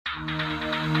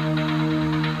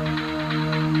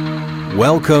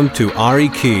Welcome to Ari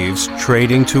Kiev's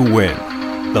Trading to Win,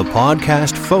 the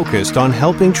podcast focused on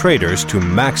helping traders to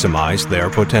maximize their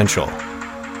potential.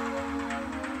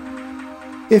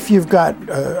 If you've got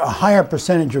a higher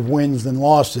percentage of wins than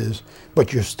losses,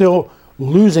 but you're still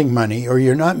losing money or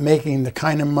you're not making the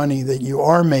kind of money that you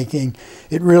are making,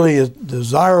 it really is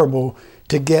desirable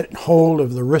to get hold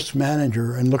of the risk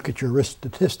manager and look at your risk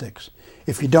statistics.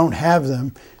 If you don't have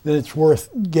them, then it's worth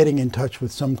getting in touch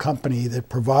with some company that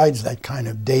provides that kind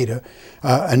of data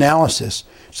analysis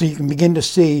so you can begin to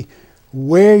see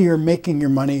where you're making your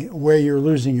money, where you're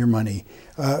losing your money.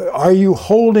 Are you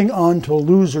holding on to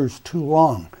losers too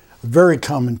long? A very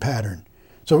common pattern.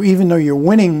 So even though you're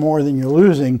winning more than you're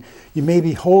losing, you may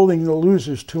be holding the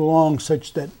losers too long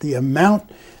such that the amount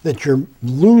that you're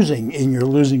losing in your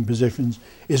losing positions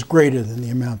is greater than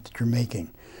the amount that you're making.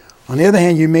 On the other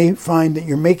hand, you may find that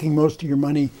you're making most of your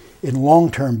money in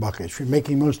long-term buckets. You're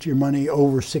making most of your money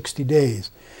over 60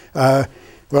 days.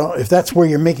 Well, if that's where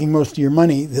you're making most of your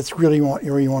money, that's really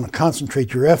where you want to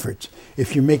concentrate your efforts.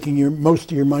 If you're making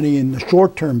most of your money in the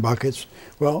short-term buckets,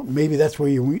 well, maybe that's where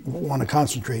you want to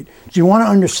concentrate. So you want to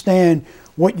understand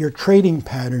what your trading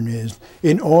pattern is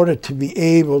in order to be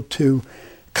able to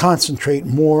concentrate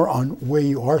more on where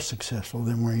you are successful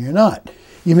than where you're not.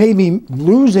 You may be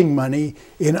losing money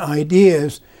in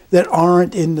ideas that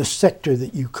aren't in the sector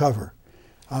that you cover.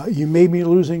 You may be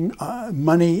losing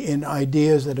money in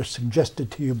ideas that are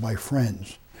suggested to you by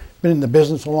friends. Been in the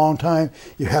business a long time,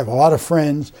 you have a lot of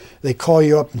friends, they call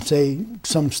you up and say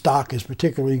some stock is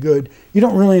particularly good. You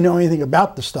don't really know anything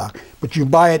about the stock, but you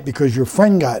buy it because your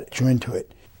friend got you into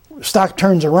it. Stock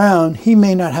turns around, he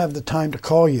may not have the time to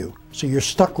call you. So you're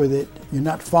stuck with it, you're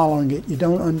not following it, you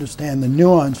don't understand the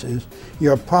nuances,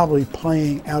 you're probably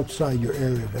playing outside your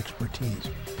area of expertise.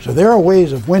 So there are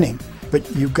ways of winning, but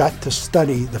you've got to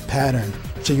study the pattern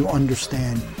so you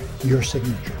understand your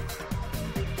signature.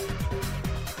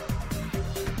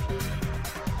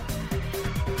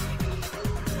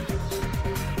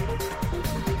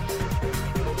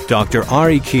 Dr.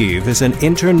 Ari Kiev is an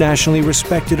internationally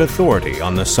respected authority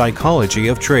on the psychology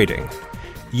of trading.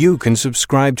 You can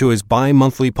subscribe to his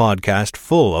bi-monthly podcast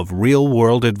full of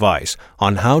real-world advice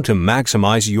on how to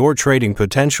maximize your trading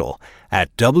potential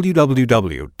at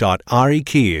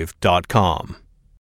www.arikiev.com.